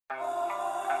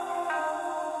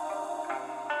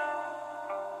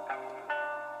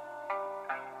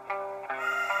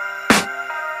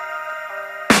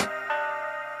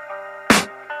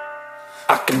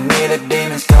I can hear the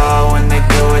demons call when they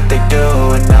do what they do.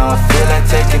 And now I feel like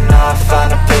taking off,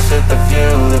 find a place with a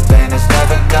view. The pain is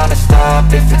never gonna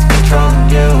stop if it's controlling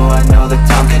you. I know that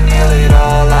time can heal it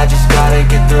all, I just gotta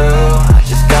get through. I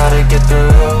just gotta get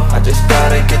through, I just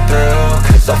gotta get through.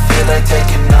 Cause I feel like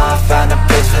taking off, find a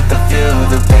place with a view.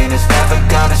 The pain is never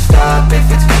gonna stop if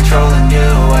it's controlling you.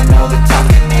 I know that time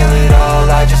can heal it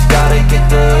all, I just gotta get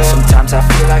through. Sometimes I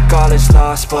feel like all is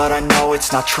lost, but I know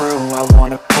it's not true. I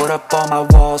wanna put up all my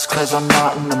walls cause I'm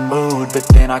not in the mood, but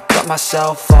then I cut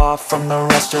myself off from the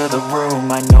rest of the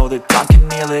room. I know that time can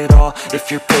heal it all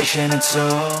if you're patient and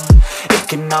soon. It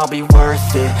can all be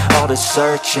worth it, all the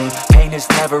searching. Pain is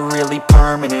never really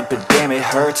permanent, but damn it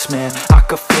hurts, man. I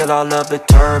could feel all of the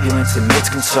turbulence and it's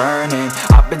concerning.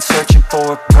 I've been searching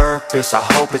for a purpose, I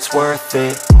hope it's worth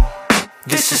it.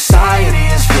 This society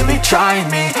is really trying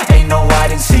me. Ain't no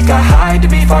hide and seek, I hide to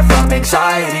be far from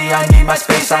anxiety. I need my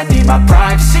space, I need my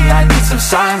privacy. I need some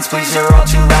silence, please, you're all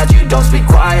too loud. You don't speak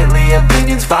quietly,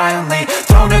 opinions violently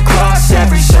thrown across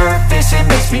every surface. It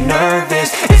makes me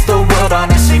nervous, it's the world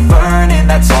honestly burning.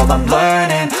 That's all I'm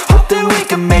learning, hope that we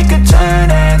can make a turn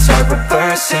and start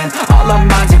reversing. All our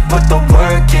minds, we put the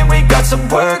work in, we got some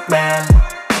work, man.